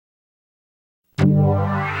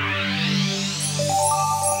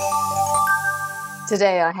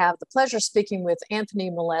Today, I have the pleasure of speaking with Anthony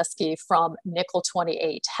Milewski from Nickel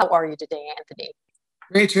 28. How are you today, Anthony?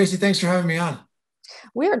 Great, Tracy. Thanks for having me on.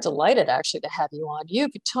 We are delighted actually to have you on.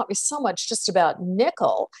 You've taught me so much just about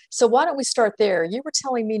nickel. So why don't we start there? You were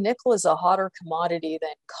telling me nickel is a hotter commodity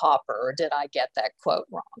than copper, or did I get that quote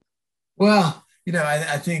wrong? Well,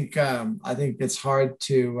 I think it's hard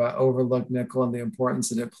to overlook nickel and the importance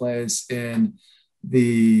that it plays in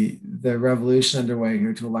the revolution underway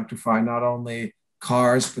here to electrify not only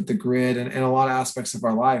cars but the grid and a lot of aspects of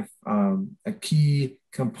our life. A key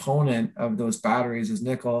component of those batteries is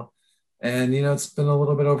nickel, and it's been a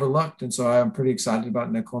little bit overlooked. And so I'm pretty excited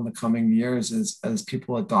about nickel in the coming years as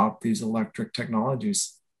people adopt these electric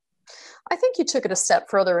technologies. I think you took it a step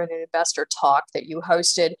further in an investor talk that you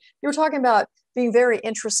hosted. You were talking about being very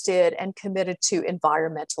interested and committed to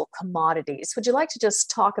environmental commodities. Would you like to just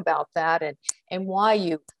talk about that and why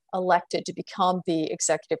you elected to become the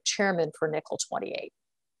executive chairman for Nickel 28?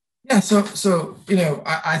 Yeah,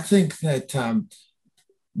 I think that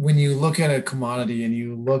when you look at a commodity and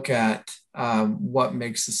you look at what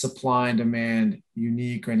makes the supply and demand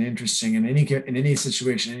unique and interesting in any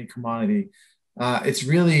situation, any commodity, it's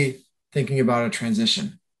really thinking about a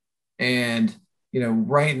transition. And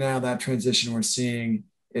right now that transition we're seeing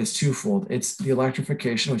is twofold. It's the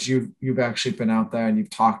electrification, which you've actually been out there and you've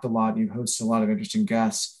talked a lot, and you've hosted a lot of interesting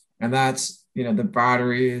guests, and that's the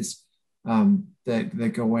batteries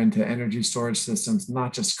that go into energy storage systems,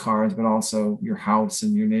 not just cars, but also your house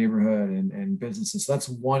and your neighborhood and businesses. So that's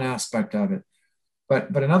one aspect of it.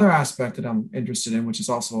 But another aspect that I'm interested in, which is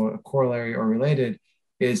also a corollary or related,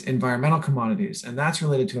 is environmental commodities, and that's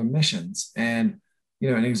related to emissions. And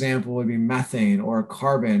an example would be methane or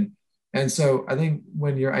carbon. And so I think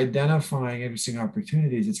when you're identifying interesting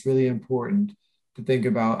opportunities, it's really important to think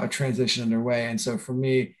about a transition underway. And so for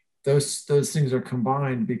me, those things are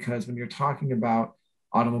combined, because when you're talking about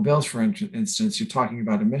automobiles, for instance, you're talking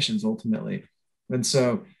about emissions ultimately. And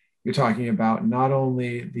so you're talking about not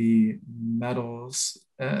only the metals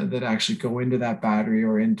that actually go into that battery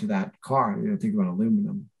or into that car, think about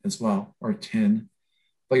aluminum as well, or tin,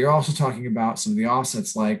 but you're also talking about some of the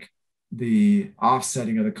offsets, like the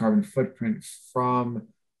offsetting of the carbon footprint from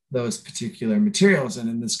those particular materials. And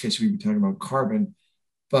in this case, we'd be talking about carbon.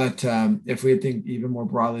 But if we think even more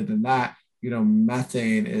broadly than that,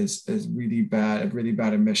 methane is really bad, a really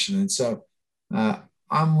bad emission. And so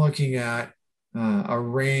I'm looking at a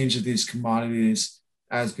range of these commodities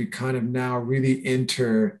as we kind of now really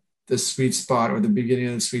enter the sweet spot, or the beginning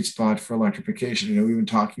of the sweet spot for electrification. We've been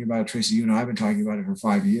talking about it, Tracy, you and I have been talking about it for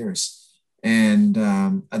 5 years. And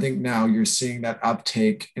I think now you're seeing that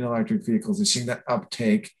uptake in electric vehicles. You're seeing that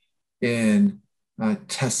uptake in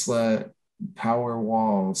Tesla power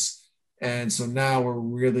walls. And so now we're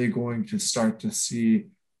really going to start to see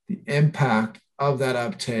the impact of that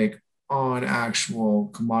uptake on actual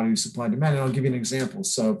commodity supply and demand. And I'll give you an example.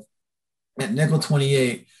 So at Nickel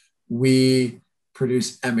 28, we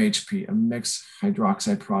produce MHP, a mixed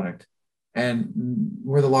hydroxide product, and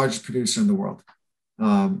we're the largest producer in the world.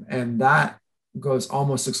 And that goes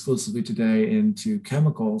almost exclusively today into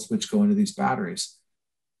chemicals, which go into these batteries.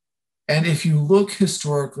 And if you look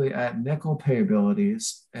historically at nickel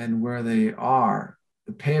payabilities and where they are,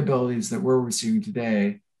 the payabilities that we're receiving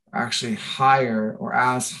today are actually higher or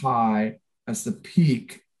as high as the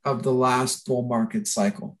peak of the last bull market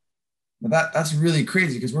cycle. Now that's really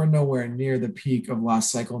crazy, because we're nowhere near the peak of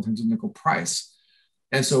last cycle in terms of nickel price.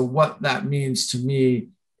 And so what that means to me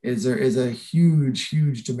is there is a huge,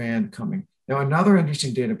 huge demand coming. Now, another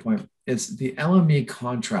interesting data point is the LME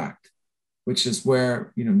contract, which is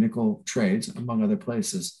where nickel trades, among other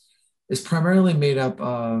places, is primarily made up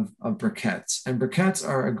of briquettes. And briquettes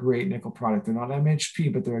are a great nickel product. They're not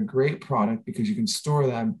MHP, but they're a great product because you can store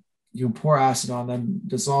them, you can pour acid on them,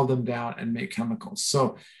 dissolve them down, and make chemicals.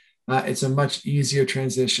 So it's a much easier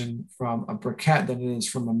transition from a briquette than it is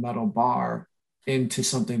from a metal bar into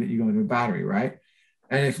something that you go into a battery, right?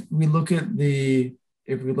 And if we look at the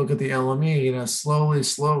LME,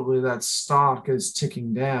 slowly that stock is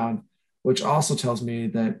ticking down, which also tells me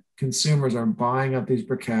that consumers are buying up these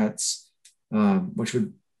briquettes, which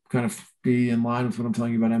would kind of be in line with what I'm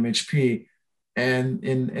telling you about MHP. And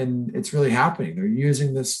it's really happening. They're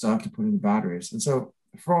using this stuff to put in the batteries. And so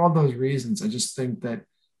for all those reasons, I just think that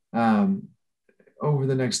over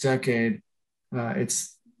the next decade,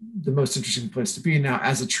 it's the most interesting place to be. Now,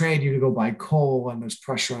 as a trade, you go buy coal, and there's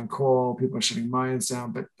pressure on coal. People are shutting mines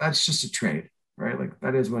down, but that's just a trade, right? Like,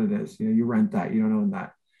 that is what it is. You rent that, you don't own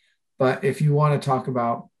that. But if you want to talk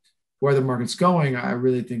about where the market's going, I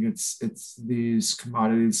really think it's these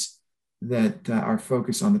commodities that are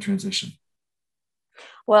focused on the transition.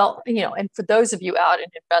 Well, and for those of you out in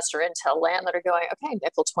investor intel land that are going, okay,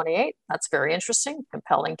 nickel 28, that's very interesting,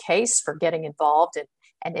 compelling case for getting involved in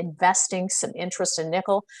and investing some interest in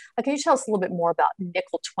nickel. Can you tell us a little bit more about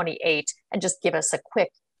nickel 28 and just give us a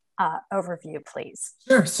quick overview, please?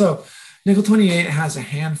 Sure. So nickel 28 has a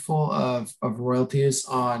handful of royalties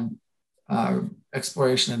on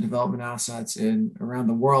exploration and development assets in around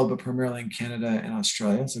the world, but primarily in Canada and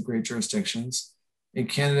Australia. So great jurisdictions. In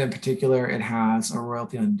Canada in particular, it has a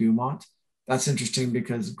royalty on Dumont. That's interesting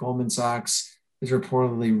because Goldman Sachs is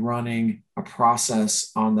reportedly running a process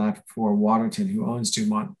on that for Waterton, who owns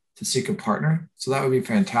Dumont, to seek a partner. So that would be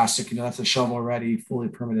fantastic. That's a shovel-ready, fully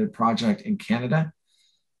permitted project in Canada.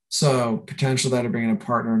 So potential that to bring in a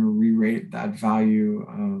partner and re-rate that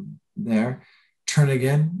value there.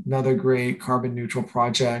 Turnagain, another great carbon neutral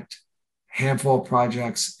project. Handful of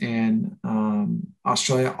projects in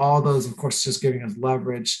Australia. All those, of course, just giving us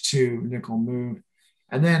leverage to nickel move.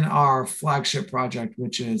 And then our flagship project,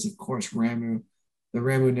 which is, of course, Ramu, the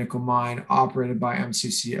Ramu nickel mine, operated by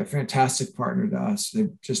MCC, a fantastic partner to us.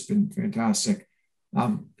 They've just been fantastic.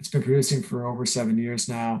 It's been producing for over 7 years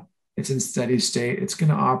now. It's in steady state. It's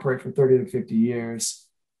going to operate for 30 to 50 years.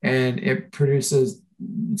 And it produces,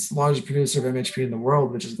 it's the largest producer of MHP in the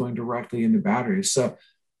world, which is going directly into batteries. So,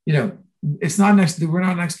 it's not we're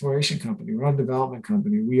not an exploration company. We're not a development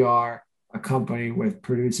company. We are a company with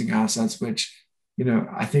producing assets, which,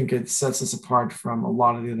 I think it sets us apart from a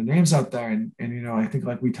lot of the other names out there. And I think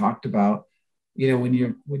like we talked about, when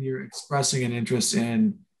you're expressing an interest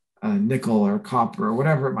in nickel or copper or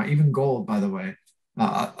whatever it might, even gold, by the way,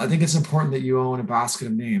 I think it's important that you own a basket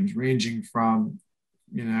of names ranging from,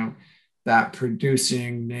 that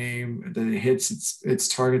producing name that it hits its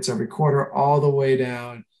targets every quarter all the way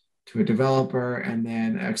down to a developer and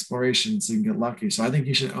then exploration so you can get lucky. So I think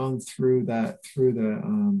you should own through the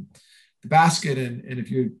basket. And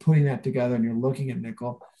if you're putting that together and you're looking at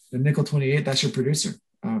nickel, the nickel 28, that's your producer.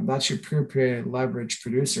 That's your pure leverage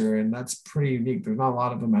producer. And that's pretty unique. There's not a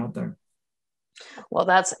lot of them out there. Well,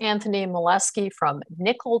 that's Anthony Milewski from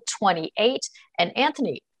Nickel 28. And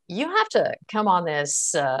Anthony, you have to come on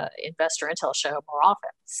this Investor Intel show more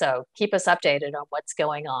often. So keep us updated on what's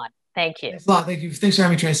going on. Thank you. Thanks a lot. Thank you. Thanks for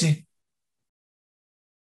having me, Tracy.